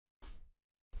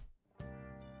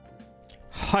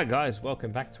Hi guys,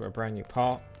 welcome back to a brand new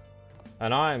part.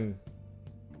 And I'm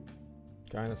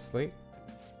going to sleep.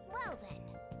 Well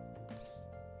then.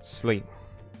 Sleep.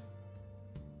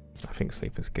 I think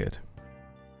sleep is good.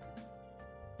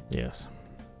 Yes.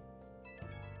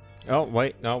 Oh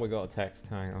wait, no, we got a text.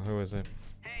 Hang on, who is it?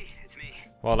 Hey, it's me.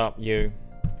 What up, you?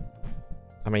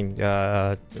 I mean,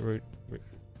 what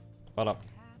up?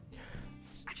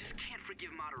 I just can't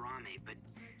forgive Madarame, but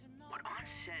what An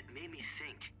said made me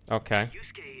think. Okay.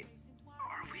 Yusuke,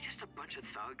 are we just a bunch of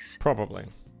thugs? Probably.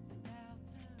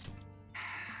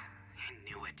 I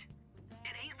knew it.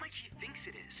 It ain't like he thinks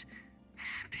it is.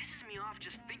 Pisses me off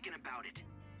just thinking about it.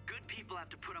 Good people have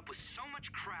to put up with so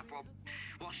much crap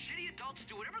while shitty adults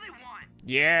do whatever they want.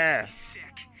 Yeah.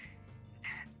 Sick.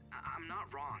 I'm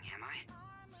not wrong, am I?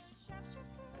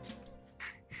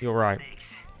 You're right. Thanks.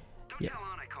 Don't tell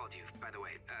An I called you, by the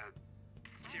way.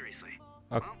 Seriously.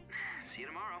 Okay. Well, see you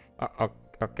tomorrow.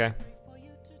 Okay.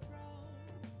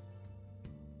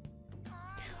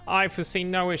 I foresee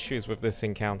no issues with this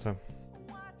encounter.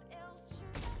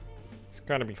 It's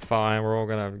gonna be fine. We're all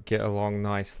gonna get along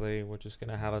nicely. We're just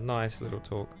gonna have a nice little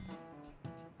talk.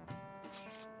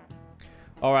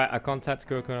 Alright, I contacted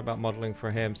Kurokun about modeling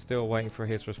for him. Still waiting for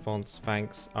his response.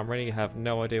 Thanks. I really have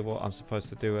no idea what I'm supposed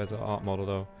to do as an art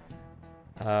model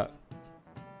though.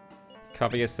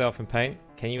 Cover yourself in paint.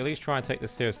 Can you at least try and take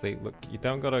this seriously? Look, you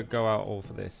don't gotta go out all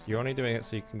for this. You're only doing it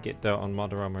so you can get dirt on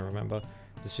Madarame, remember?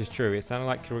 This is true. It sounded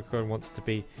like Kurokun wants to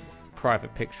be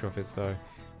private picture of his though.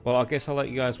 Well, I guess I'll let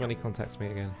you guys when he contacts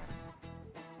me again.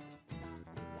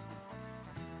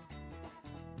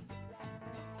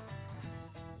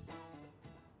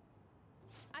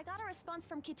 I got a response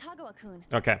from Kitagawa-kun.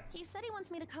 Okay. He said he wants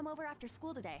me to come over after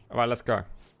school today. Alright, let's go.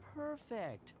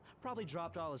 Perfect. Probably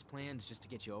dropped all his plans just to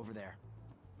get you over there.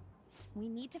 We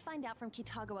need to find out from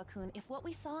Kitagawa-kun if what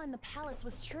we saw in the palace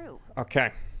was true.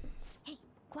 Okay. Hey,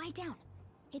 quiet down.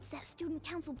 It's that student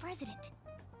council president.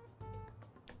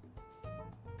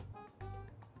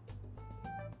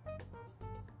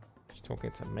 She's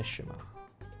talking to Mishima.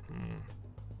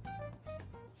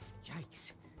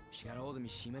 Yikes. She got a hold of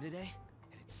Mishima today?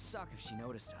 It'd suck if she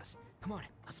noticed us. Come on,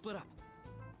 let's split up.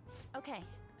 Okay,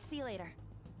 see you later.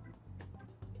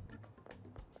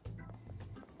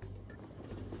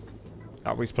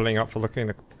 Are we splitting up for looking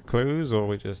at clues, or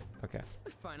we just... Okay.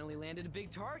 We finally landed a big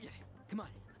target. Come on,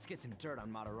 let's get some dirt on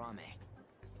Madarame.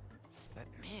 But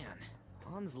man,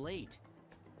 An's late.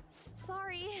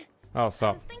 Sorry. Oh, I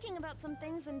so. was thinking about some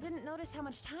things and didn't notice how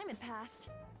much time had passed.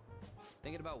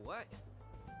 Thinking about what?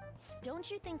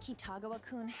 Don't you think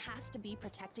Kitagawa-kun has to be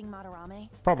protecting Madarame?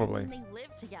 Probably. I mean, they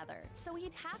live together, so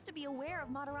he'd have to be aware of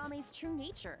Madarame's true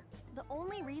nature. The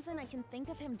only reason I can think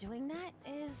of him doing that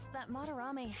is that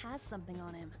Madarame has something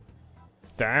on him.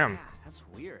 Damn. Yeah, that's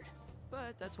weird.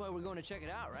 But that's why we're going to check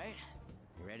it out, right?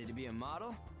 You ready to be a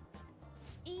model?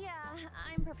 Yeah,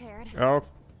 I'm prepared. Oh,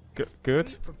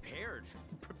 good. Prepared?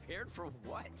 Prepared for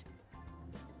what?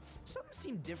 Something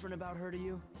seemed different about her to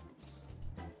you?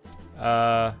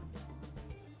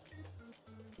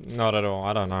 Not at all.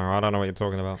 I don't know. I don't know what you're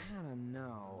talking about. I don't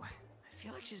know. I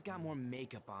feel like she's got more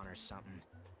makeup on or something.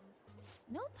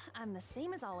 Nope, I'm the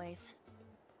same as always.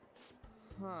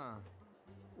 Huh.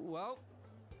 Well,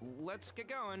 let's get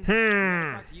going. I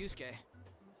gotta talk to Yusuke.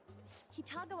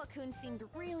 Kitagawa-kun seemed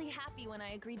really happy when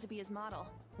I agreed to be his model.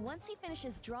 Once he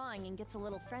finishes drawing and gets a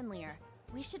little friendlier,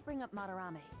 we should bring up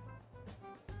Madarame.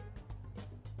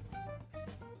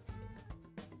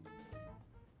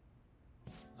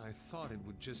 I thought it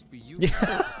would just be you.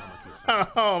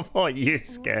 Oh, poor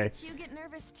Yusuke. Wouldn't you get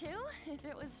nervous too, if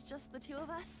it was just the two of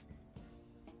us?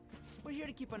 We're here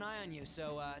to keep an eye on you,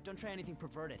 so don't try anything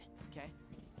perverted, okay?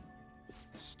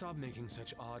 Stop making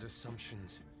such odd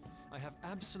assumptions. I have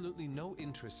absolutely no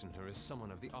interest in her as someone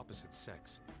of the opposite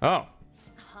sex. Oh.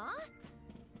 Huh?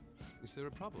 Is there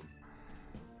a problem?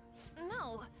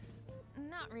 No,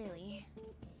 not really.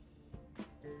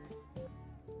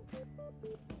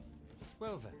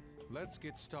 Well then, let's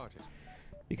get started.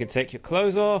 You can take your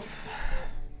clothes off.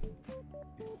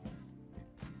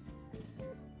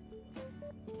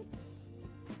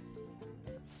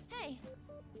 Hey.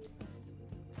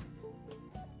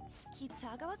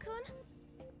 Kitagawa-kun?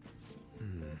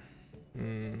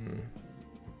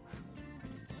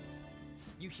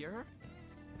 You hear her?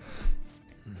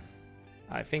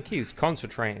 I think he's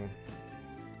concentrating.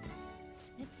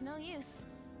 It's no use.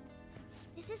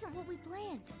 This isn't what we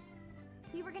planned.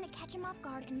 We were gonna catch him off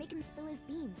guard and make him spill his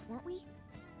beans, weren't we?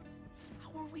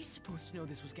 How were we supposed to know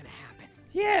this was gonna happen?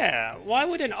 Yeah, why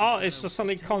would an artist just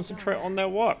suddenly concentrate on their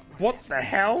work? What the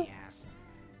hell?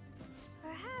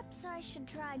 Perhaps I should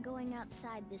try going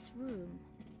outside this room.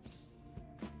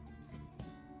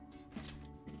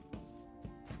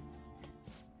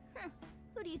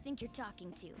 do you think you're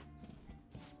talking to?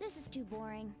 This is too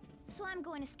boring, so I'm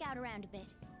going to scout around a bit.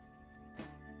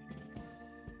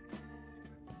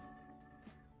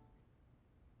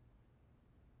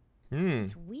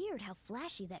 It's weird how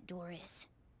flashy that door is.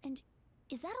 And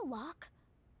is that a lock?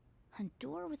 A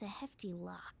door with a hefty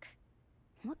lock.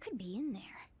 What could be in there?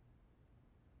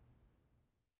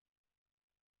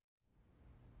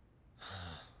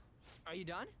 Are you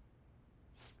done?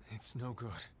 It's no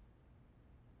good.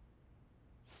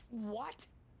 What?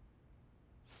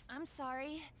 I'm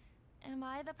sorry. Am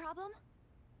I the problem?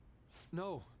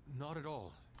 No, not at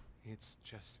all. It's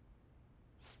just...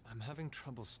 I'm having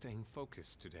trouble staying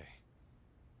focused today.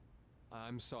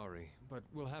 I'm sorry, but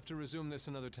we'll have to resume this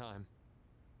another time.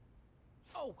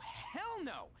 Oh, hell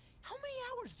no! How many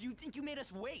hours do you think you made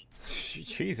us wait?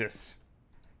 Jesus.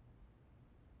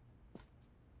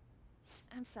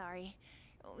 I'm sorry.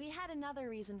 We had another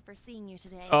reason for seeing you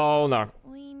today. Oh no.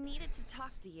 We needed to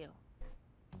talk to you.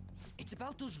 It's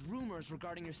about those rumors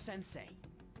regarding your sensei.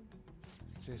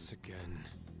 This again.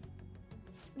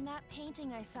 That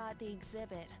painting I saw at the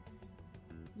exhibit.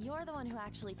 You're the one who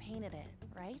actually painted it,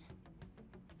 right?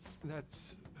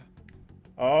 That's...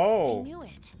 I Oh. knew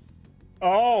it.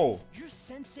 Oh. Your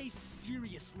sensei's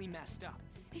seriously messed up.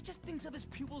 He just thinks of his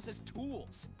pupils as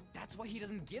tools. That's why he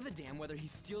doesn't give a damn whether he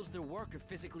steals their work or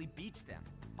physically beats them.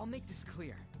 I'll make this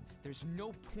clear. There's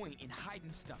no point in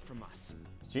hiding stuff from us.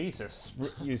 Jesus.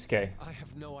 Yusuke. I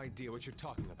have no idea what you're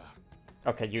talking about.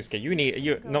 Okay,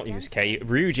 Yusuke, not Yusuke.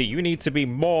 Ryuji, you need to be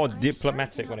more I'm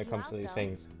diplomatic sure when I it can comes to help you these out,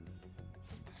 things.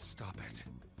 Stop it.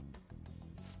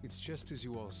 It's just as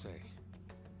you all say.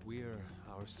 We're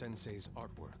our sensei's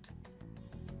artwork.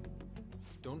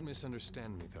 Don't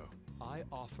misunderstand me, though. I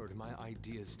offered my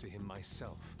ideas to him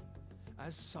myself.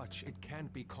 As such, it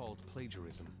can't be called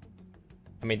plagiarism.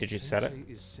 I mean, did you set it?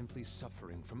 Sensei is simply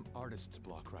suffering from artist's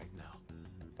block right now.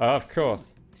 Of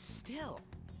course. Still.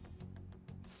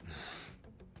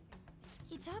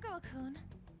 Kitagawa-kun.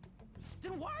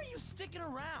 Then why are you sticking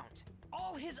around?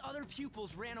 All his other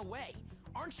pupils ran away.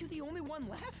 Aren't you the only one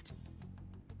left?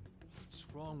 What's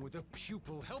wrong with a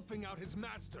pupil helping out his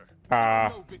master? There are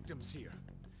no victims here.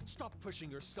 Stop pushing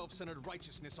your self-centered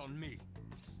righteousness on me.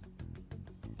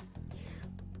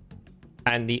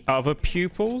 And the other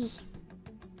pupils?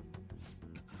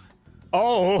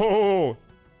 Oh!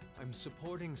 I'm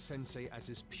supporting Sensei as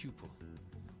his pupil.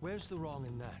 Where's the wrong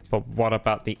in that? But what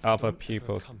about the other Don't ever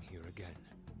pupils? come here again.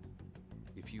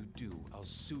 If you do, I'll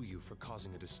sue you for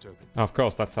causing a disturbance. Of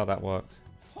course, that's how that works.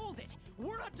 Hold it!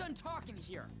 We're not done talking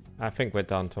here! I think we're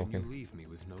done And you talking. leave me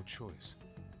with no choice.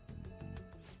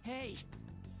 Hey!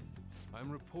 I'm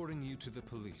reporting you to the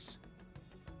police.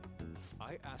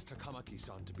 I asked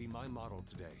Takamaki-san to be my model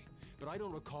today, but I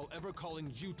don't recall ever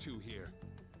calling you two here.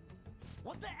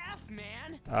 What the F,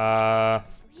 man?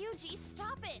 Ryuji,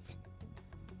 stop it!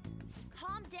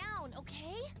 Calm down,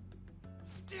 okay?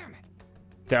 Damn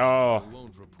it! Oh. I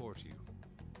won't report you,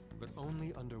 but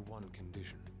only under one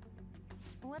condition.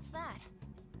 What's that?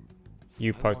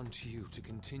 You I post. want you to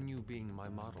continue being my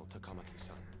model,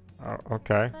 Takamaki-san. Oh,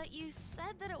 okay. But you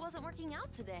said that it wasn't working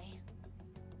out today.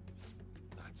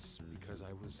 That's because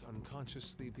I was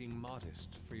unconsciously being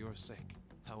modest for your sake.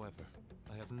 However,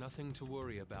 I have nothing to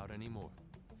worry about anymore.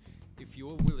 If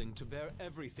you're willing to bear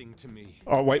everything to me,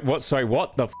 Oh, wait, what? Sorry,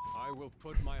 what the f? I will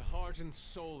put my heart and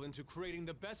soul into creating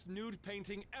the best nude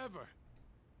painting ever.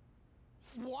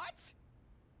 What?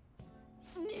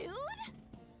 Nude?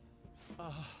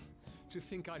 To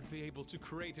think I'd be able to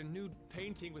create a nude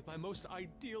painting with my most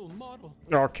ideal model.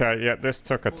 Okay, yeah, this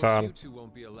took a Of course, you turn. two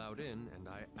won't be allowed in, and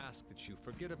I ask that you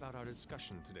forget about our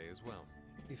discussion today as well.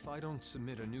 If I don't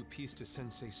submit a new piece to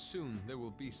Sensei soon, there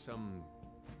will be some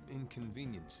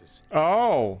inconveniences.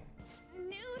 Oh.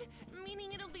 Nude?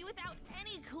 Meaning it'll be without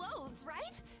any clothes,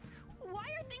 right? Why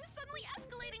are things suddenly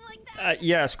escalating like that?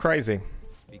 Yeah, it's crazy.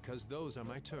 Because those are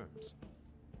my terms.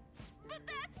 But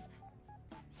that's...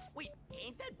 Wait,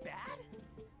 ain't that bad?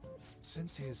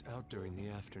 Sensei is out during the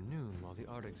afternoon while the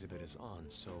art exhibit is on,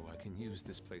 so I can use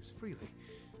this place freely.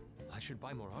 I should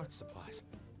buy more art supplies.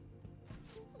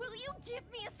 Will you give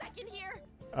me a second here?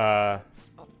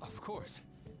 Of course.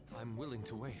 I'm willing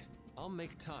to wait. I'll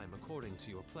make time according to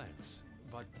your plans,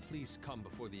 but please come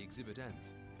before the exhibit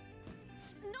ends.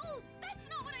 No, that's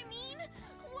not what I mean!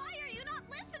 Why are you not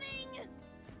listening?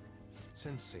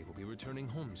 Sensei will be returning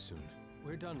home soon.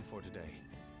 We're done for today.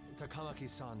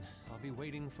 Takamaki-san, I'll be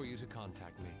waiting for you to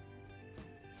contact me.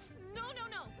 No, no,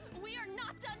 no! We are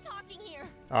not done talking here!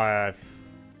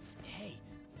 Hey,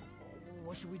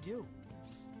 what should we do?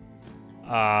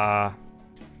 I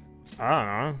don't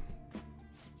know.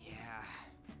 Yeah,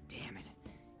 damn it.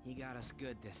 He got us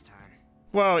good this time.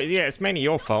 Well, yeah, it's mainly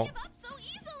your fault. Give up so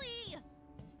easily.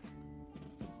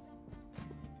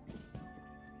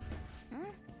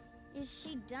 Huh? Is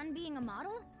she done being a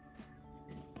model?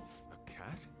 A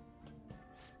cat?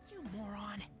 You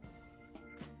moron.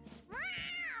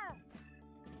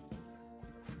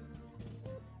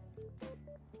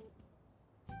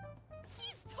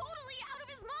 He's totally out of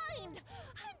his mind.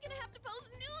 I'm gonna have to pose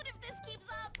nude if this keeps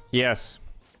up. Yes.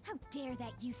 How dare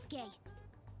that, Yusuke?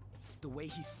 The way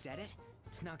he said it,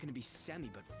 it's not gonna be semi,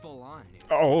 but full on, dude.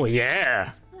 Oh,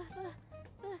 yeah.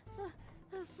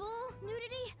 Full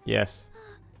nudity? Yes.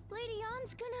 Lady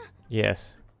Ann's gonna...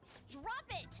 Yes. Drop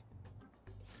it.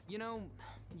 You know,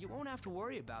 you won't have to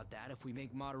worry about that if we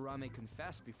make Madarame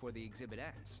confess before the exhibit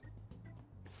ends.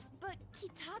 But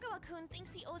Kitagawa-kun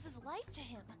thinks he owes his life to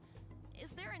him.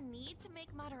 Is there a need to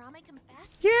make Madarame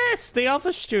confess? Yes, the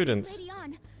other students. Lady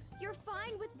Ann, you're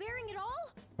fine with bearing it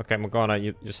all? Okay, Morgana,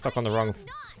 you're stuck on the wrong... I'm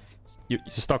not. You're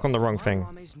stuck on the wrong thing.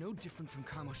 Madarame's no different from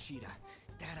Kamoshida.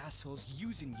 That asshole's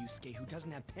using Yusuke who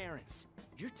doesn't have parents.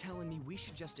 You're telling me we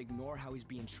should just ignore how he's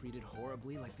being treated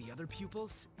horribly like the other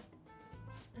pupils?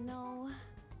 No.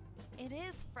 It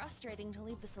is frustrating to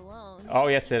leave this alone. Oh,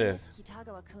 yes, it even is. if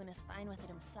Kitagawa-kun is fine with it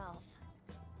himself.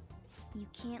 You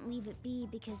can't leave it be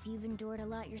because you've endured a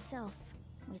lot yourself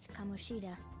with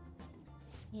Kamoshida.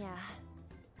 Yeah.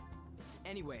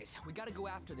 Anyways, we gotta go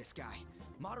after this guy.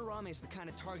 Madarame's the kind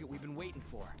of target we've been waiting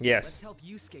for. Yes. Let's help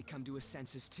Yusuke come to his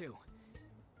senses too.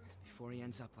 Before he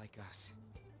ends up like us.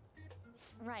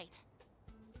 Right.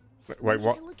 Wait, We need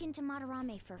what? to look into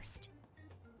Madarame first.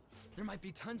 There might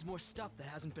be tons more stuff that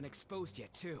hasn't been exposed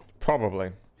yet too.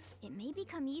 Probably. It may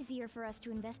become easier for us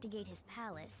to investigate his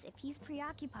palace if he's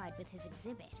preoccupied with his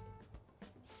exhibit.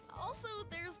 Also,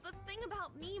 there's the thing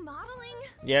about me modeling.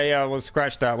 Yeah, we'll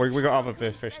scratch that. We got other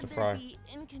Kitagawa-kun fish to said fry. There'd be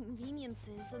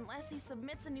inconveniences unless he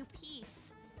submits a new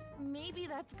piece. Maybe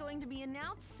that's going to be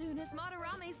announced soon as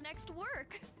Madarame's next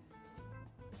work.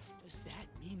 Does that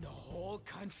mean the whole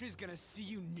country's gonna see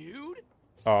you nude?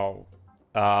 Oh.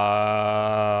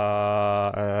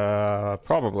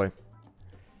 Probably.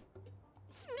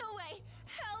 No way!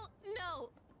 Hell no!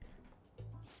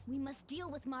 We must deal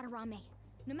with Madarame,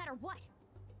 no matter what,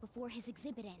 before his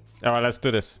exhibit ends. Alright, let's do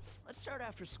this. Let's start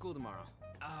after school tomorrow.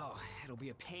 Oh, it'll be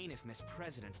a pain if Miss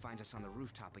President finds us on the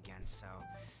rooftop again, so...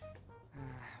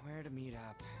 where to meet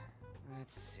up?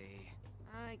 Let's see.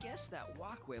 I guess that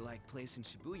walkway-like place in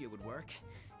Shibuya would work.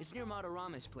 It's near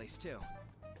Madarame's place, too.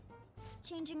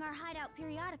 Changing our hideout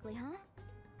periodically, huh?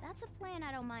 That's a plan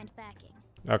I don't mind backing.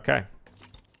 Okay.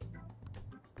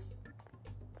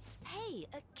 Hey,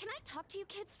 can I talk to you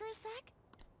kids for a sec?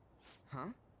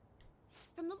 Huh?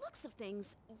 From the looks of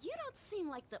things, you don't seem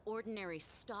like the ordinary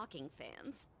stalking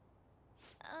fans.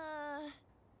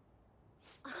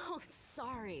 Oh,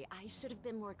 sorry. I should have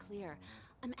been more clear.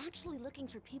 I'm actually looking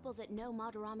for people that know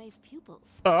Madarame's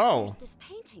pupils. Oh. There's this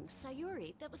painting,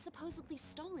 Sayuri, that was supposedly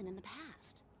stolen in the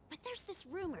past. But there's this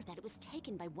rumor that it was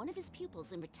taken by one of his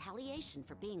pupils in retaliation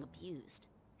for being abused.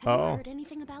 Have you heard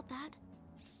anything about that?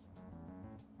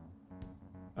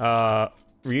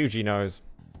 Ryuji knows.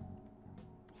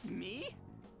 Me?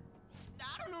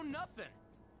 I don't know nothing.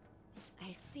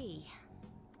 I see.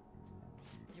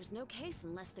 There's no case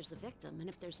unless there's a victim, and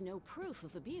if there's no proof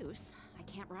of abuse, I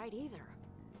can't write either.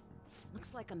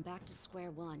 Looks like I'm back to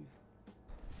square one.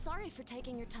 Sorry for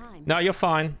taking your time. No, you're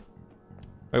fine.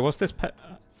 Wait, what's this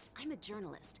I'm a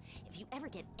journalist. If you ever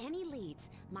get any leads,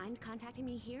 mind contacting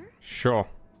me here? Sure.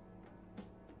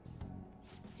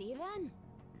 See you then.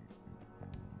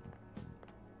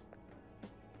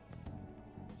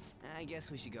 I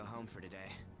guess we should go home for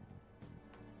today.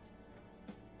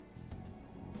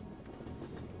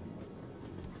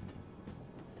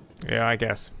 Yeah, I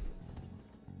guess.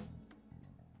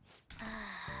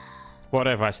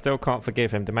 Whatever, I still can't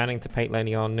forgive him. Demanding to paint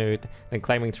Lenny on nude, then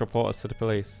claiming to report us to the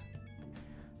police.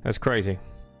 That's crazy.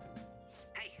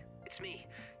 Hey, it's me.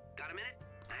 Got a minute?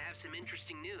 I have some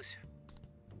interesting news.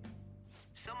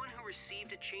 Someone who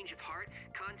received a change of heart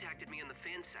contacted me on the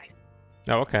fan site.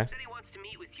 Oh, okay. Said he wants to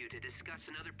meet with you to discuss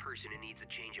another person who needs a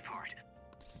change of heart.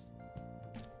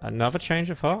 Another change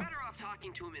of heart? Better off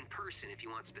talking to him in person if you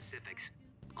want specifics.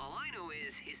 All I know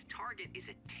is his target is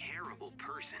a terrible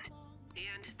person,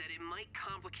 and that it might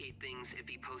complicate things if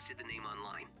he posted the name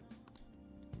online.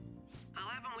 I'll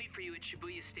have him wait for you at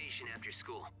Shibuya Station after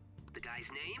school. The guy's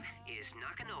name is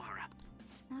Nakanohara.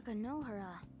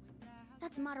 Nakanohara.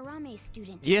 That's Madarame's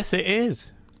student. Yes, it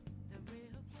is.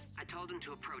 I told him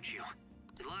to approach you.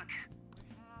 Good luck.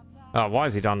 Oh, why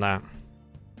has he done that?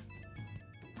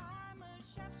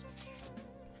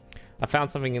 I found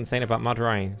something insane about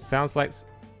Madarame. Sounds like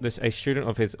a student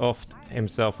of his offed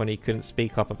himself when he couldn't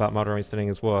speak up about Madarame stealing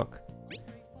his work.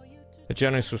 The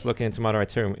journalist was looking into Madarame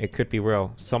too. It could be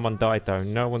real. Someone died though.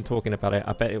 No one talking about it.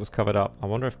 I bet it was covered up. I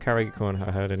wonder if Karagi-kun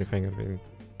heard anything.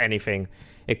 Anything.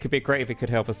 It could be great if he could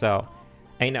help us out.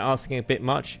 Ain't it asking a bit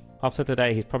much? After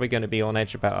today, he's probably going to be on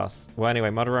edge about us. Well, anyway,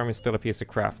 Madarame is still a piece of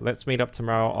crap. Let's meet up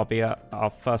tomorrow. I'll be at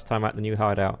our first time at the new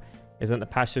hideout. Isn't the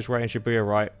passageway in Shibuya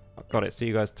right? Got it. See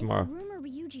you guys tomorrow. If the rumor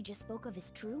Ryuji just spoke of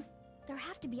is true, there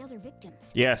have to be other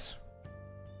victims. Yes.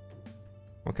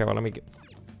 Okay, well, let me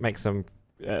make some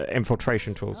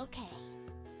infiltration tools. Okay.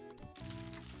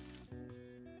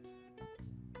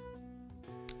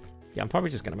 Yeah, I'm probably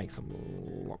just going to make some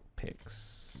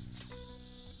lockpicks.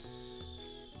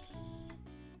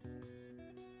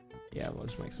 Yeah, we'll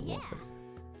just make some lockpicks.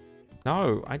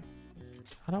 No, I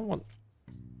don't want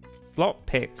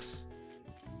lockpicks.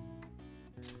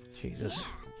 Jesus.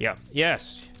 Yeah.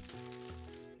 Yes.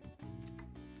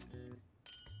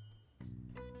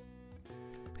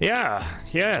 Yeah.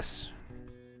 Yes.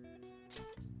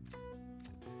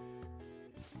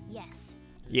 Yes.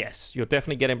 Yes. You're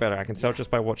definitely getting better. I can tell just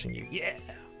by watching you. Yeah.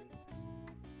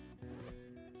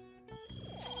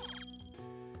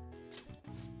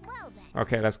 Well then.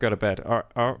 Okay, let's go to bed. All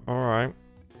right.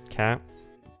 Cat.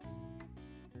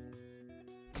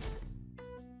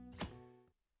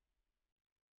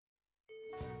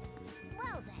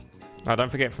 Oh,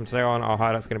 don't forget, from today on, our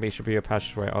hideout's going to be Shibuya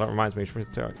Passageway. Oh, that reminds me,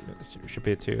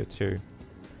 Shibuya 202.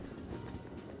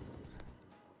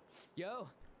 Yo.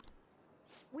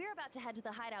 We're about to head to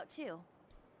the hideout too.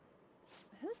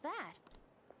 Who's that?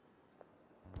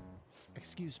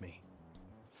 Excuse me.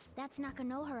 That's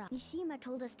Nakanohara. Mishima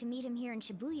told us to meet him here in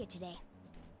Shibuya today.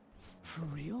 For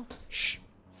real? Shh.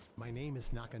 My name is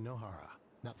Nakanohara.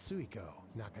 Natsuhiko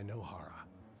Nakanohara.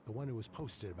 The one who was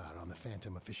posted about on the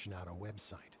Phantom Aficionado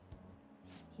website.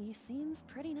 He seems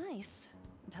pretty nice.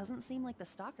 Doesn't seem like the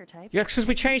stalker type. Yeah, because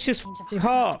we changed his Change of f***ing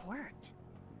heart heart. must have worked.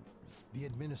 The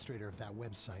administrator of that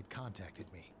website contacted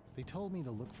me. They told me to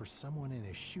look for someone in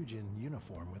a Shujin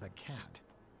uniform with a cat.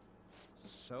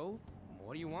 So,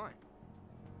 what do you want?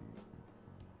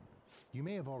 You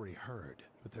may have already heard,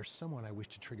 but there's someone I wish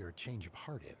to trigger a change of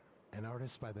heart in. An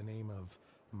artist by the name of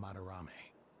Madarame.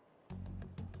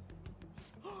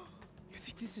 You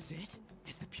think this is it?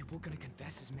 Is the pupil gonna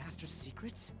confess his master's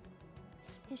secrets?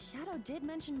 His shadow did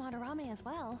mention Madarame as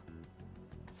well.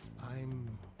 I'm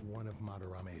one of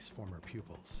Madarame's former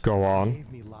pupils. Go on. He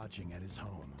gave me lodging at his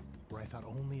home, where I thought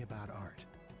only about art.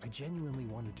 I genuinely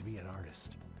wanted to be an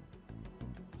artist.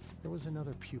 There was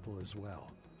another pupil as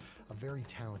well. A very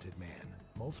talented man,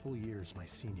 multiple years my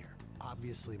senior.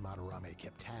 Obviously, Madarame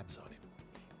kept tabs on him.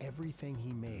 Everything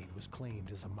he made was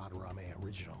claimed as a Madarame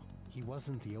original. He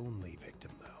wasn't the only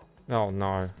victim, though. Oh,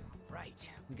 no. Right.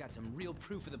 We got some real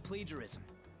proof of the plagiarism.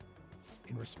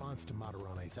 In response to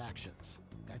Madarame's actions,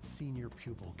 that senior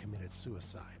pupil committed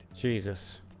suicide.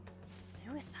 Jesus.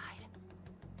 Suicide.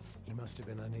 He must have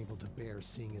been unable to bear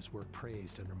seeing his work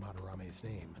praised under Madarame's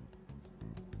name.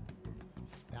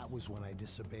 That was when I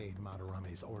disobeyed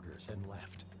Madarame's orders and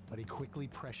left. But he quickly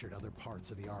pressured other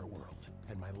parts of the art world,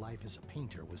 and my life as a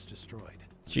painter was destroyed.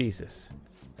 Jesus.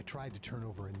 I tried to turn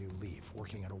over a new leaf,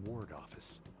 working at a ward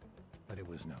office. But it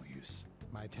was no use.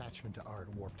 My attachment to art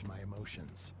warped my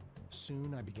emotions.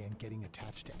 Soon I began getting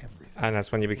attached to everything. And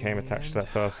that's when you became attached to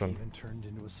that person. I even turned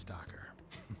into a stalker.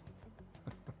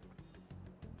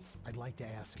 I'd like to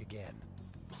ask again.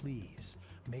 Please,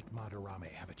 make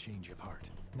Madarame have a change of heart.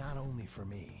 Not only for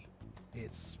me.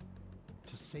 It's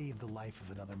to save the life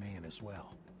of another man as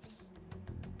well.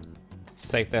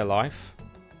 Save their life?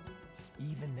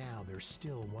 Even now, there's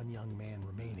still one young man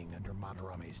remaining under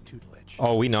Madarame's tutelage.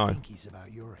 Oh, we know. I think he's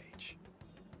about your age.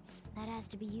 That has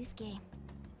to be Yusuke.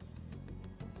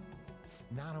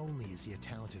 Not only is he a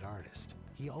talented artist,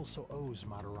 he also owes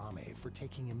Madarame for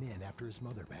taking him in after his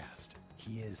mother passed.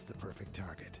 He is the perfect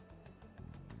target.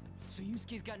 So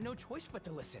Yusuke's got no choice but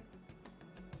to listen.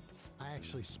 I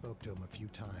actually spoke to him a few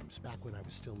times back when I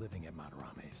was still living at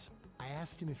Madarame's. I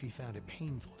asked him if he found it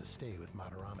painful to stay with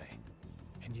Madarame.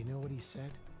 And you know what he said?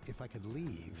 If I could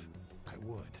leave, I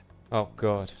would. Oh,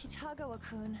 God.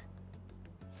 Kitagawa-kun.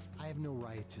 I have no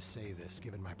right to say this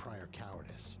given my prior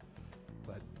cowardice,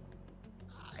 but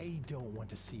I don't want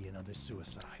to see another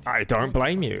suicide. I don't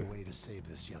blame Find you. a way to save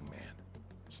this young man.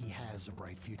 He has a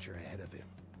bright future ahead of him.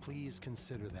 Please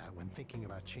consider that when thinking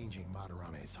about changing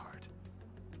Madarame's heart.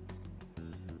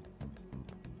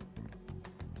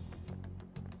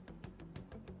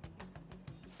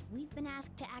 We've been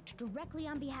asked to act directly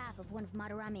on behalf of one of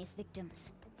Madarame's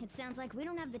victims. It sounds like we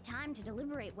don't have the time to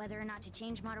deliberate whether or not to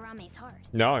change Madarame's heart.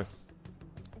 No.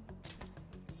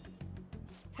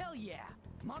 Hell yeah!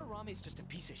 Madarame's just a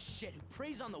piece of shit who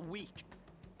preys on the weak.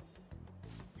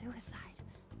 Suicide.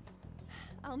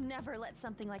 I'll never let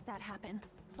something like that happen.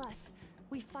 Plus,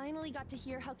 we finally got to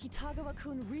hear how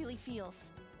Kitagawa-kun really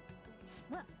feels.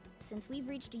 Well, since we've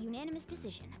reached a unanimous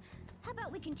decision, how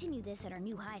about we continue this at our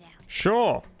new hideout?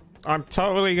 Sure. I'm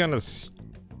totally gonna...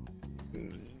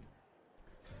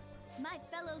 My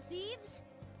fellow thieves,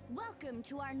 welcome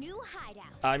to our new hideout.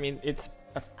 I mean, it's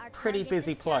a Our pretty target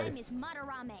busy this time place. is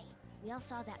Madarame. We all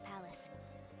saw that palace.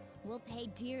 We'll pay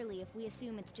dearly if we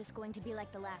assume it's just going to be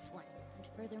like the last one. And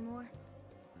furthermore,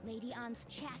 Lady An's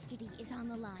chastity is on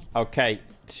the line. Okay,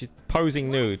 she's posing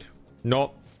nude.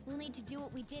 Not... We'll need to do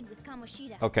what we did with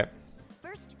Kamoshida. Okay.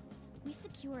 First, we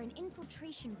secure an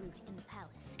infiltration route in the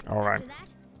palace. Alright. After that,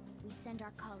 we send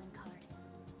our calling card.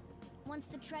 Once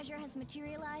the treasure has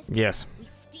materialized, Yes. we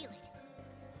steal it.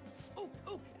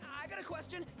 Oh, I got a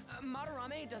question.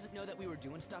 Madarame doesn't know that we were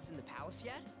doing stuff in the palace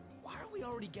yet? Why are we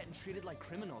already getting treated like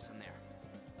criminals in there?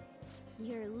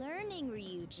 You're learning,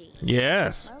 Ryuji.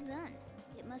 Yes. Well done.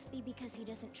 It must be because he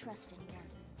doesn't trust anyone.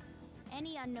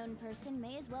 Any unknown person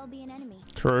may as well be an enemy.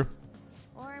 True.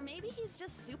 Or maybe he's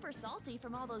just super salty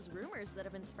from all those rumors that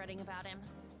have been spreading about him.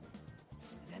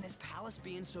 Then his palace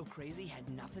being so crazy had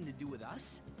nothing to do with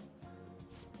us?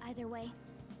 Either way,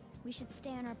 we should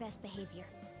stay on our best behavior.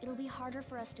 It'll be harder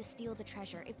for us to steal the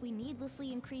treasure if we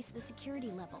needlessly increase the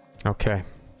security level. Okay.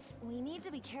 We need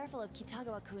to be careful of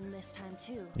Kitagawa-kun this time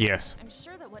too. Yes. I'm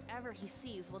sure that whatever he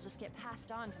sees will just get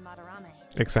passed on to Madarame.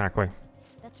 Exactly.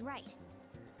 That's right.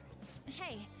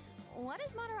 Hey, what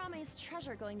is Madarame's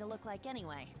treasure going to look like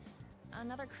anyway?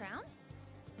 Another crown?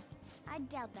 I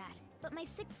doubt that, but my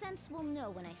sixth sense will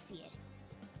know when I see it.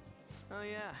 Oh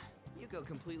yeah, you go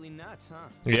completely nuts, huh?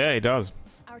 Yeah, he does.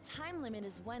 Our time limit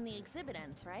is when the exhibit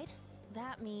ends, right?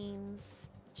 That means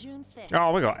June 5th.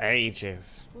 Oh, we got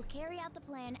ages. We'll carry out the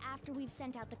plan after we've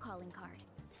sent out the calling card.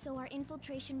 So our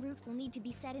infiltration route will need to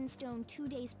be set in stone 2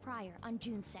 days prior on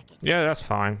June 2nd. Yeah, that's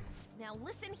fine. Now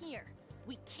listen here.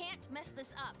 We can't mess this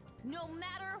up, no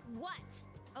matter what,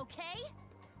 okay?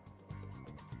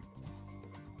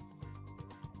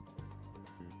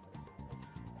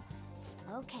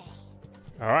 Okay.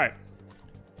 All right.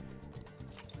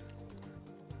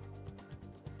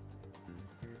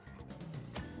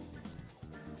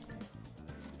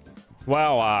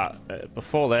 Well,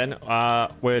 before then,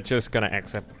 we're just gonna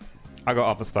exit. I got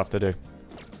other stuff to do.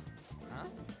 Huh?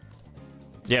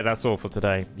 Yeah, that's all for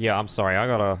today. Yeah, I'm sorry. I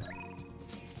gotta...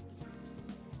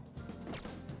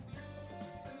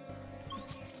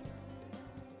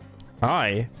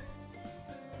 I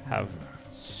have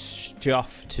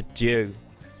stuff to do.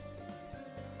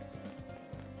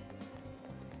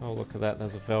 Oh, look at that.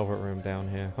 There's a velvet room down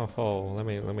here. Oh, let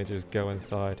me just go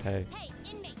inside. Hey. Hey,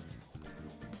 inmate!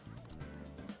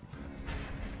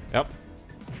 Yep.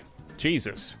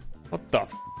 Jesus. What the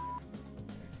f...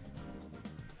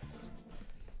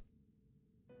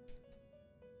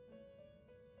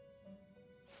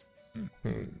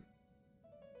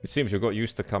 It seems you've got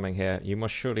used to coming here. You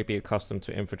must surely be accustomed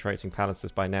to infiltrating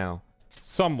palaces by now.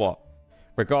 Somewhat.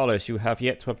 Regardless, you have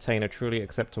yet to obtain a truly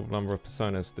acceptable number of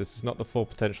personas. This is not the full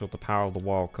potential of the power of the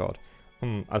wild card.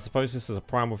 I suppose this is a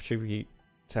prime opportunity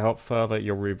to help further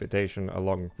your rehabilitation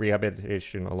along.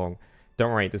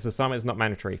 Don't worry, this assignment is not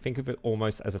mandatory. Think of it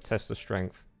almost as a test of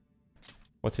strength.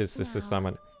 What is this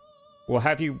assignment? We'll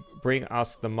have you bring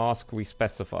us the mask we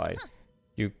specified.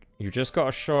 You just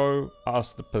gotta show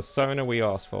us the persona we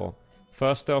asked for.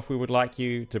 First off, we would like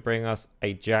you to bring us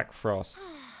a Jack Frost.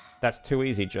 That's too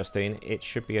easy, Justine. It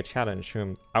should be a challenge.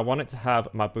 I want it to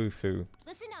have Mabufu.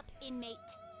 Listen up, inmate.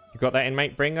 You got that,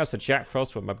 inmate? Bring us a Jack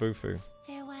Frost with Mabufu.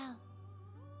 Farewell.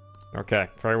 Okay,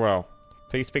 very well.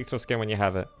 Please speak to us again when you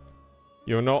have it.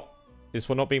 This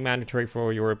will not be mandatory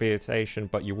for your rehabilitation,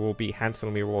 but you will be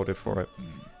handsomely rewarded for it.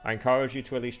 I encourage you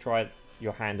to at least try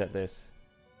your hand at this.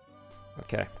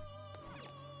 Okay.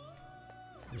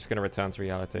 I'm just going to return to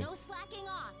reality. No slacking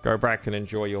off. Go back and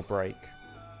enjoy your break.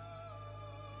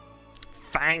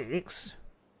 Thanks!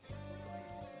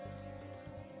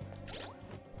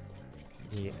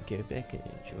 Yeah, go back and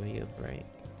enjoy your break.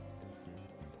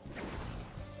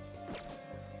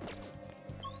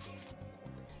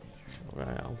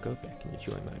 Alright, I'll go back and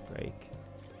enjoy my break.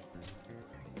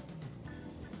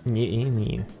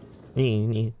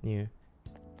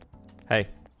 Hey.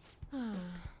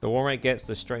 The warmer it gets,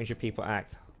 the stranger people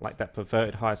act, like that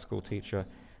perverted high school teacher.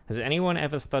 Has anyone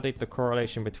ever studied the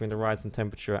correlation between the rise in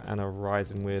temperature and a rise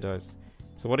in weirdos?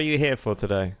 So what are you here for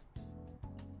today?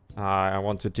 I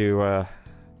want to do a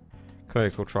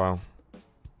clinical trial.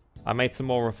 I made some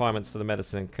more refinements to the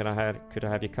medicine. Could I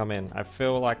have you come in? I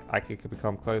feel like I could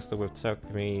become closer with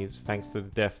Takumi thanks to the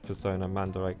deaf persona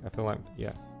Mandarake. I feel like,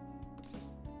 yeah.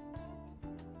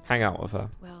 Hang out with her.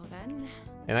 Well then.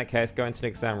 In that case, go into the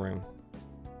exam room.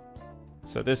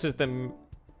 So this is the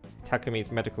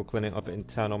Takumi's medical clinic of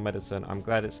internal medicine. I'm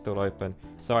glad it's still open.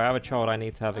 So I have a child I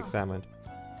need to have examined.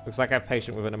 Looks like I have a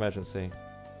patient with an emergency.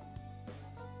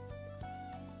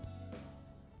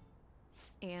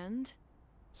 And?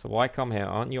 So why come here?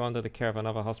 Aren't you under the care of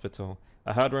another hospital?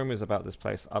 I heard rumors about this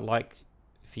place. I'd like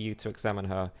for you to examine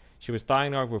her. She was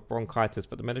dying over with bronchitis,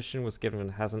 but the medicine was given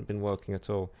and hasn't been working at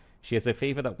all. She has a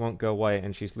fever that won't go away,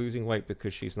 and she's losing weight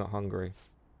because she's not hungry.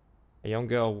 A young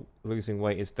girl losing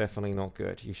weight is definitely not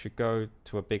good. You should go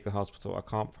to a bigger hospital. I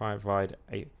can't provide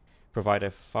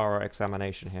a thorough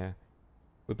examination here.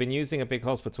 We've been using a big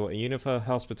hospital, a Univer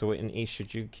hospital in East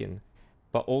Shijukin,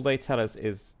 but all they tell us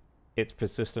is it's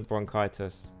persistent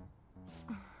bronchitis.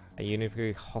 A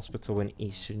Univer hospital in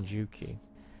East Shinjuku.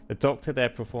 The doctor there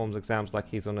performs exams like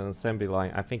he's on an assembly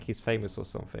line. I think he's famous or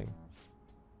something.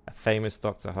 A famous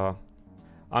doctor, huh?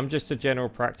 I'm just a general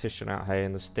practitioner out here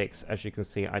in the sticks. As you can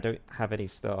see, I don't have any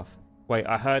staff. Wait,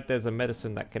 I heard there's a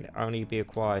medicine that can only be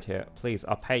acquired here. Please,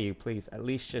 I'll pay you, please. At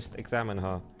least just examine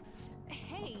her.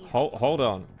 Hey. Hold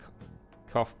on.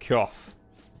 Cough, cough.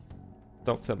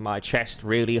 Doctor, my chest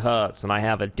really hurts and I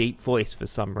have a deep voice for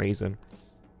some reason.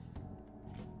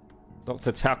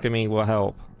 Dr. Takumi will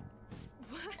help.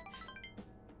 What?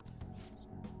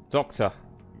 Doctor.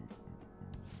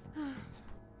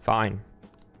 Fine.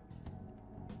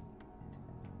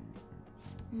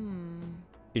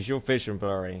 Is your vision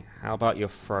blurry? How about your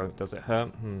throat? Does it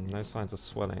hurt? No signs of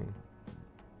swelling.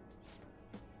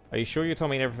 Are you sure you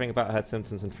told me everything about her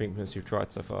symptoms and treatments you've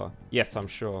tried so far? Yes, I'm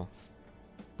sure.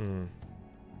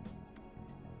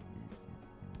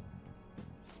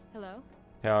 Hello?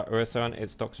 Yeah, Urasan,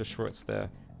 it's Dr. Schwartz there.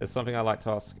 There's something I'd like to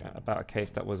ask about a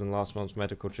case that was in last month's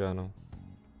medical journal.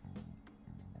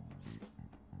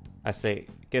 I see.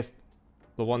 Guess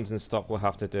the ones in stock will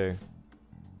have to do.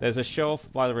 There's a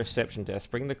shelf by the reception desk.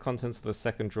 Bring the contents of the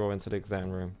second drawer into the exam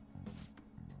room.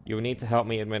 You will need to help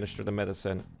me administer the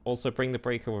medicine. Also bring the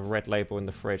breaker with a red label in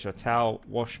the fridge, a towel,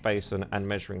 wash basin, and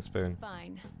measuring spoon.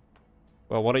 Fine.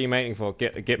 Well, what are you waiting for?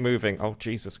 Get moving. Oh,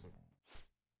 Jesus.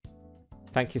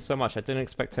 Thank you so much. I didn't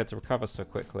expect her to recover so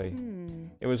quickly.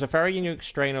 It was a very unique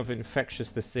strain of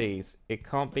infectious disease. It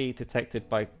can't be detected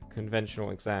by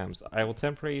conventional exams. I will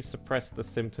temporarily suppress the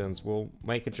symptoms. We'll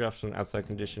make adjustment as her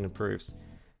condition improves.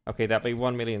 Okay, that'll be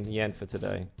 1 million yen for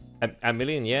today. A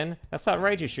million yen? That's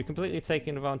outrageous. You're completely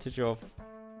taking advantage of...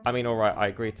 I mean, alright, I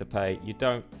agreed to pay. You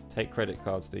don't take credit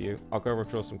cards, do you? I'll go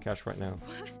withdraw some cash right now.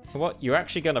 What? You're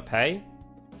actually gonna pay?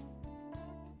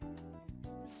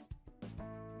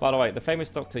 By the way, the famous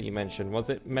doctor you mentioned, was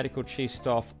it Medical Chief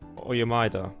Staff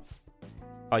Oyamida?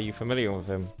 Are you familiar with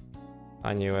him?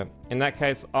 I knew it. In that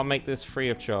case, I'll make this free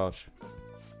of charge.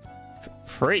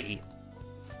 Free?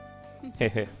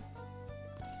 Hehe.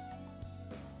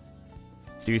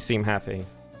 You seem happy.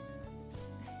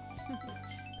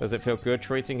 Does it feel good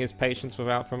treating his patients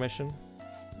without permission?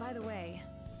 By the way...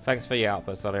 Thanks for your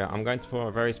outburst, Aria. I'm going to perform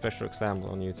a very special exam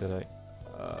on you today.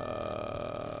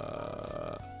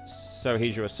 So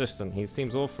he's your assistant. He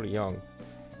seems awfully young.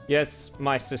 Yes,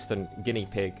 my assistant, guinea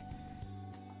pig.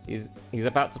 He's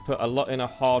about to put a lot in a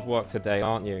hard work today,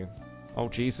 aren't you? Oh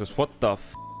Jesus, what the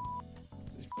f...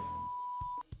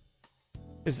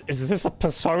 Is this a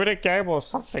Persona game or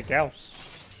something else?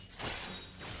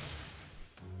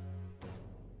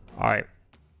 Alright.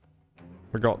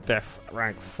 We got Def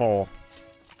rank 4.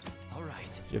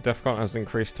 Alright. Your Def count has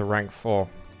increased to rank 4.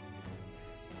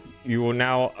 You will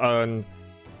now earn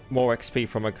more XP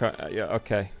from a... yeah,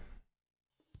 okay.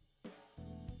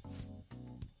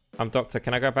 Doctor,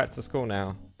 can I go back to school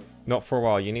now? Not for a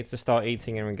while. You need to start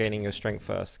eating and regaining your strength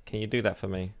first. Can you do that for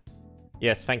me?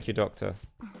 Yes, thank you, Doctor.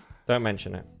 Don't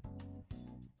mention it.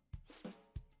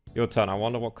 Your turn. I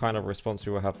wonder what kind of response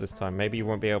you will have this time. Maybe you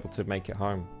won't be able to make it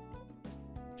home.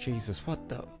 Jesus, what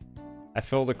the... I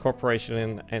feel the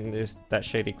cooperation in that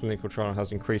shady clinical trial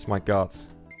has increased my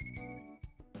guts.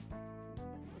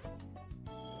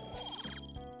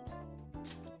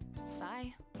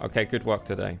 Bye. Okay, good work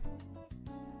today.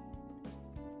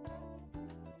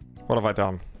 What have I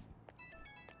done?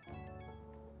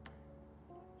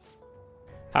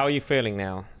 How are you feeling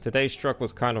now? Today's stroke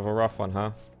was kind of a rough one,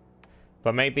 huh?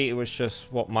 But maybe it was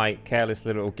just what my careless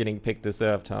little guinea pig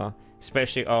deserved, huh?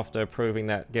 Especially after approving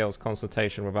that girl's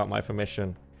consultation without my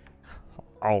permission.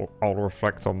 I'll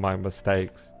reflect on my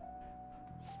mistakes.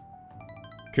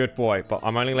 Good boy, but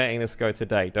I'm only letting this go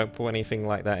today. Don't pull anything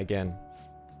like that again.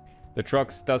 The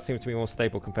drugs does seem to be more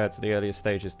stable compared to the earlier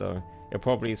stages, though. It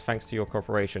probably is thanks to your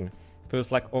cooperation.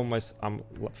 Feels like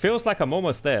I'm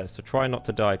almost there, so try not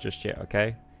to die just yet,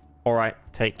 okay? Alright,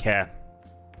 take care.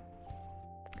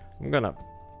 I'm gonna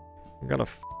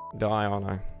die, aren't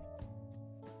I?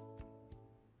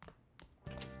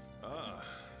 Ah,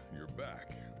 you're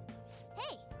back.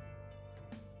 Hey!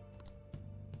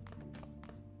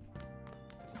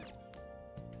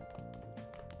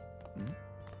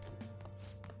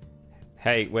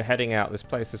 Hey, we're heading out. This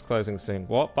place is closing soon.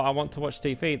 What? But I want to watch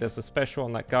TV. There's a special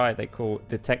on that guy they call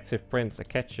Detective Prince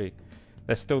Akechi.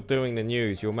 They're still doing the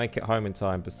news. You'll make it home in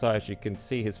time. Besides, you can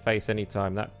see his face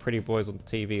anytime. That pretty boy's on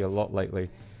TV a lot lately.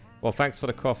 Well, thanks for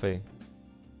the coffee.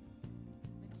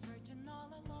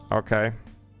 Okay.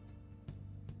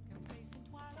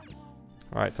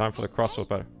 Alright, time for the crossword,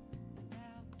 but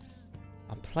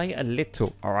I'll play a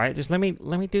little, alright? Just let me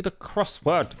do the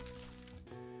crossword.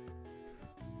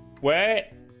 Where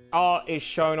art is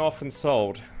shown off and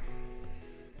sold?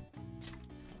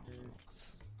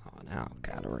 Oh, now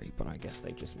gallery, but I guess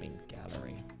they just mean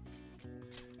gallery.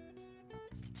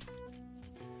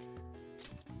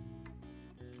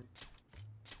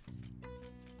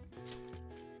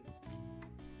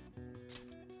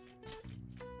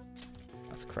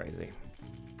 That's crazy.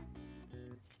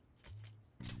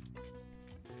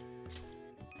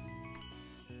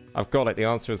 I've got it. The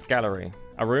answer is gallery.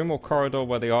 A room or corridor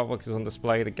where the artwork is on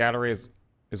display. The gallery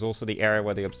is also the area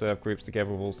where they observe groups together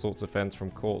with all sorts of events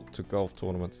from court to golf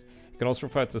tournaments. It can also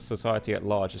refer to society at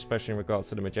large, especially in regards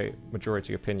to the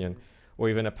majority opinion, or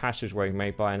even a passageway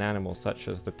made by an animal, such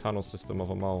as the tunnel system of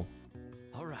a mole.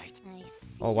 All right.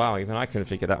 Oh wow, even I couldn't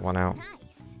figure that one out. Nice.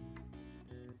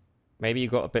 Maybe you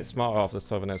got a bit smarter after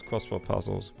solving those crossword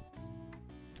puzzles.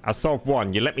 I solved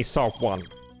one. You let me solve one.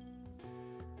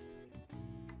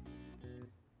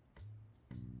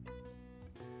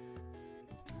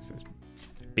 This is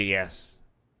BS.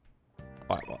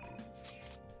 What?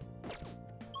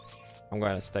 I'm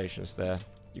going to stations there.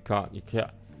 You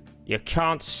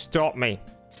can't stop me.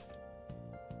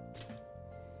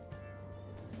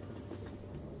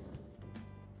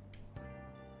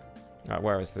 Alright,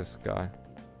 where is this guy?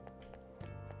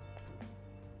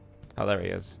 Oh, there he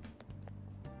is.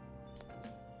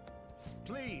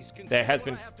 Please,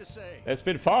 There's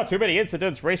been far too many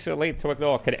incidents recently to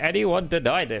ignore. Can anyone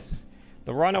deny this?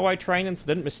 The runaway train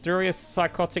incident, mysterious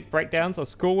psychotic breakdowns, a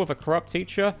school with a corrupt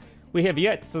teacher. We have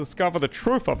yet to discover the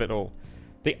truth of it all.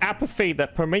 The apathy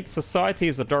that permeates society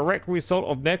is a direct result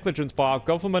of negligence by our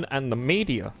government and the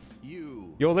media.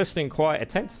 You're listening quite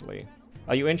intensely.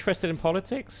 Are you interested in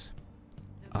politics?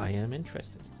 I am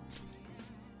interested.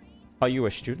 Are you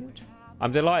a student?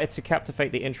 I'm delighted to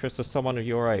captivate the interest of someone of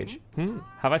your age.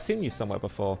 Have I seen you somewhere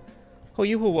before? Oh,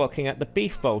 you were working at the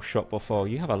beef bowl shop before.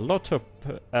 You have a lot of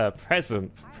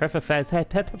present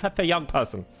for young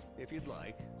person. If you'd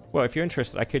like. Well, if you're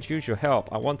interested, I could use your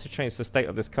help. I want to change the state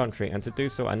of this country, and to do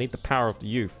so, I need the power of the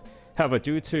youth. However,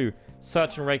 due to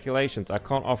certain regulations, I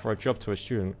can't offer a job to a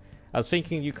student. I was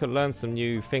thinking you could learn some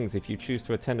new things if you choose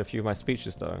to attend a few of my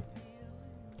speeches, though.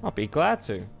 I'll be glad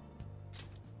to.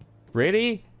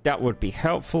 Really? That would be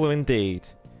helpful indeed.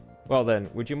 Well then,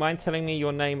 would you mind telling me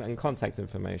your name and contact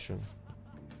information?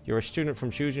 You're a student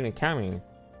from Jujin and Kami.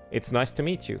 It's nice to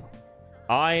meet you.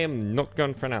 I am not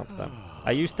going to pronounce that.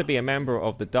 I used to be a member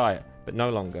of the Diet, but no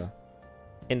longer.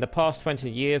 In the past 20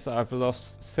 years, I've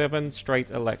lost 7 straight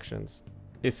elections.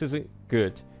 This isn't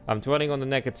good. I'm dwelling on the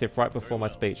negative right before my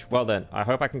speech. Well then, I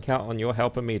hope I can count on your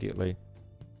help immediately.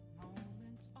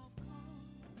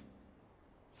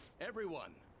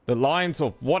 Everyone. The lines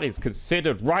of what is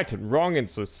considered right and wrong in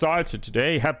society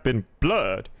today have been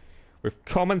blurred. With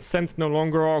common sense no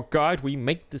longer our guide, we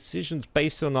make decisions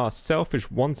based on our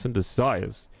selfish wants and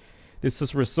desires. This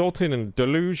has resulted in a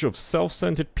deluge of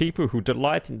self-centered people who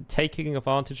delight in taking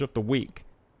advantage of the weak.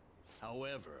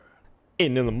 However,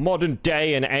 in the modern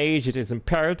day and age, it is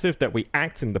imperative that we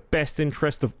act in the best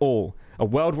interest of all. A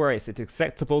world where it's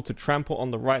acceptable to trample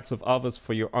on the rights of others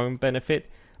for your own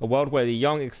benefit, a world where the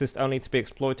young exist only to be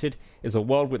exploited, is a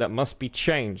world that must be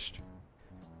changed.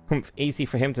 Humph, easy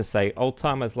for him to say.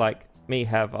 Old-timers like me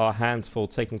have our hands full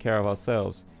taking care of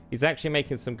ourselves. He's actually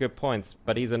making some good points,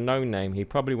 but he's a no-name. He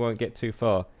probably won't get too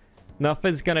far.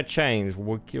 Nothing's gonna change.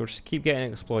 We'll just keep getting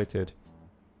exploited.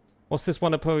 What's this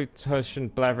one person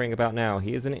blathering about now?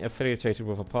 He isn't affiliated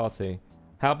with a party.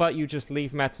 How about you just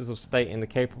leave matters of state in the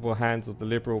capable hands of the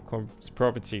Liberal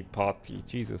Property Party?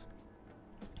 Jesus.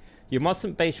 You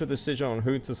mustn't base your decision on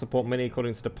who to support merely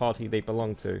according to the party they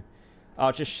belong to.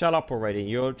 Just shut up already.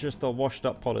 You're just a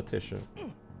washed-up politician.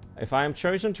 If I am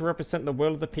chosen to represent the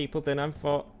will of the people, then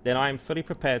I am fully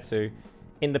prepared to.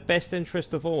 In the best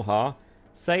interest of all, huh?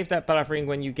 Save that blathering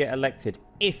when you get elected,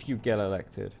 if you get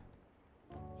elected.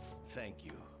 Thank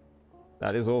you.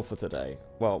 That is all for today.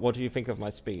 Well, what do you think of my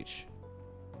speech?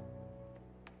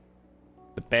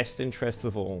 The best interests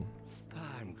of all.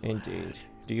 I'm glad. Indeed.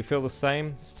 Do you feel the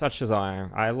same? Such as I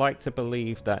am. I like to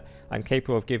believe that I'm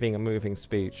capable of giving a moving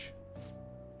speech.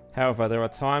 However, there are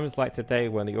times like today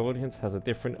when the audience has a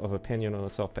different opinion on a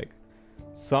topic.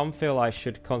 Some feel I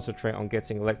should concentrate on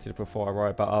getting elected before I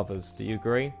write about others. Do you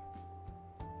agree?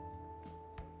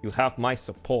 You have my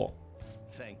support.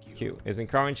 Thank you. Q. It's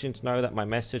encouraging to know that my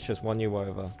message has won you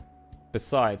over.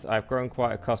 Besides, I've grown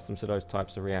quite accustomed to those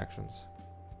types of reactions.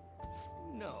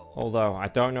 No. Although, I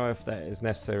don't know if that is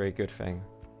necessarily a good thing.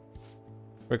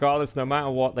 Regardless, no matter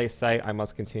what they say, I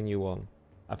must continue on.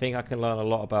 I think I can learn a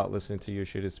lot about listening to you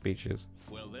shooters' speeches.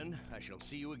 Well then, I shall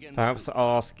see you again Perhaps soon.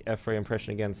 I'll ask for your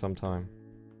impression again sometime.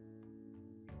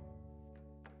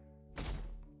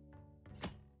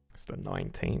 It's the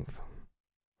 19th.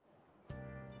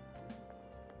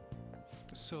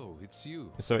 So, it's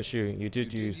you. So it's you. You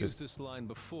did You use use this. this line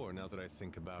before, now that I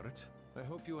think about it. I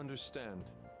hope you understand.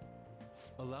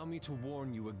 Allow me to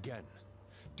warn you again.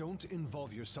 Don't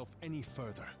involve yourself any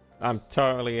further. I'm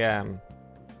totally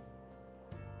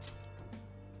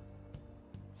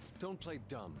Don't play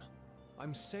dumb.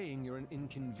 I'm saying you're an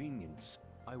inconvenience.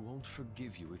 I won't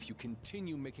forgive you if you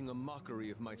continue making a mockery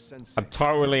of my sensei. I'm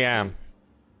totally am.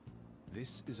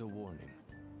 This is a warning.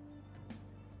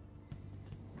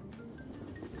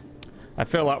 I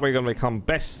feel like we're gonna become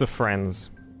best of friends.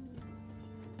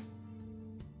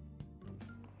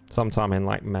 Sometime in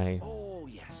like May. Oh,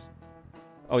 yes.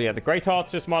 Oh yeah, the great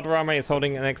artist Madarame is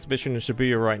holding an exhibition in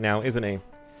Shibuya right now, isn't he?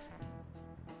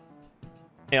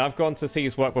 Yeah, I've gone to see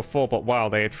his work before, but wow,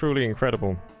 they are truly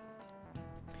incredible.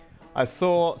 I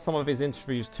saw some of his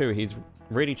interviews too. He's a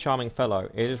really charming fellow.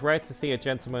 It is rare to see a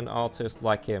gentleman artist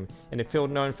like him in a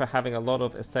field known for having a lot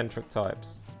of eccentric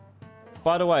types.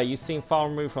 By the way, you seem far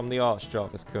removed from the arts,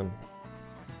 Jarvis-kun.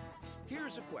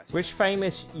 Here's a question. Which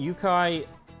famous yukai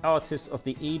artist of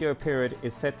the Edo period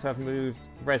is said to have moved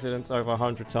residence over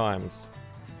 100 times?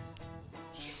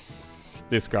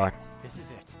 This guy. This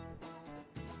is it.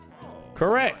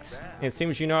 Correct! It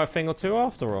seems you know a thing or two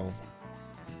after all.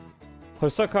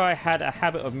 Hosokai had a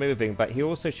habit of moving, but he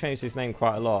also changed his name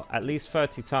quite a lot, at least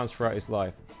 30 times throughout his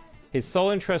life. His sole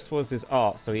interest was his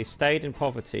art, so he stayed in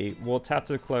poverty, wore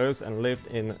tattooed clothes, and lived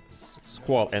in a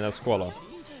squalor.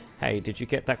 Hey, did you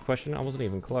get that question? I wasn't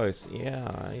even close. Yeah,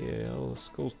 all the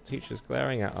school teachers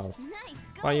glaring at us. Nice.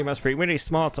 Well, you must be really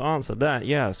smart to answer that.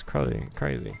 Yeah, it's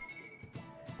crazy.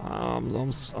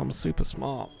 I'm super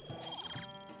smart.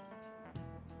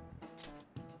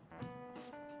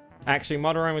 Actually,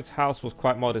 Madarame's house was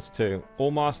quite modest too. All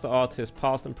master artists,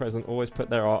 past and present, always put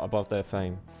their art above their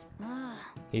fame.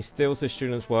 He steals his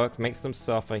students' work, makes them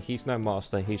suffer. He's no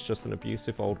master, he's just an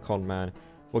abusive old con man.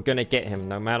 We're gonna get him,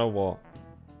 no matter what.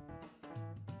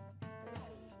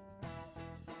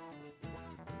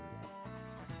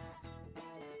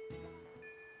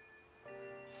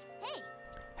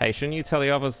 Hey, shouldn't you tell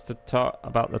the others to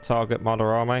about the target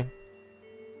Madarame?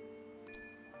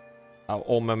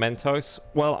 Or mementos?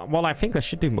 Well, what I think I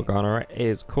should do, Morgana,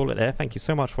 is call it there. Thank you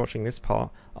so much for watching this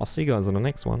part. I'll see you guys on the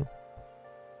next one.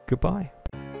 Goodbye.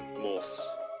 Morse.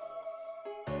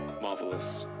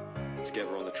 Marvelous.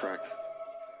 Together on the track.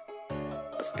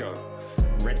 Let's go.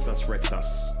 Red sus, red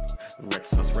sus. Red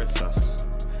sus, red sus.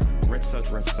 Red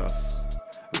sus, red sus.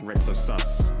 Red sus,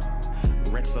 sus.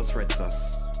 Red sus, red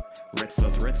sus. Red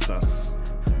sus, red sus.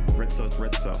 Red sus,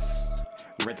 red sus.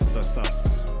 Red sus,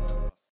 sus.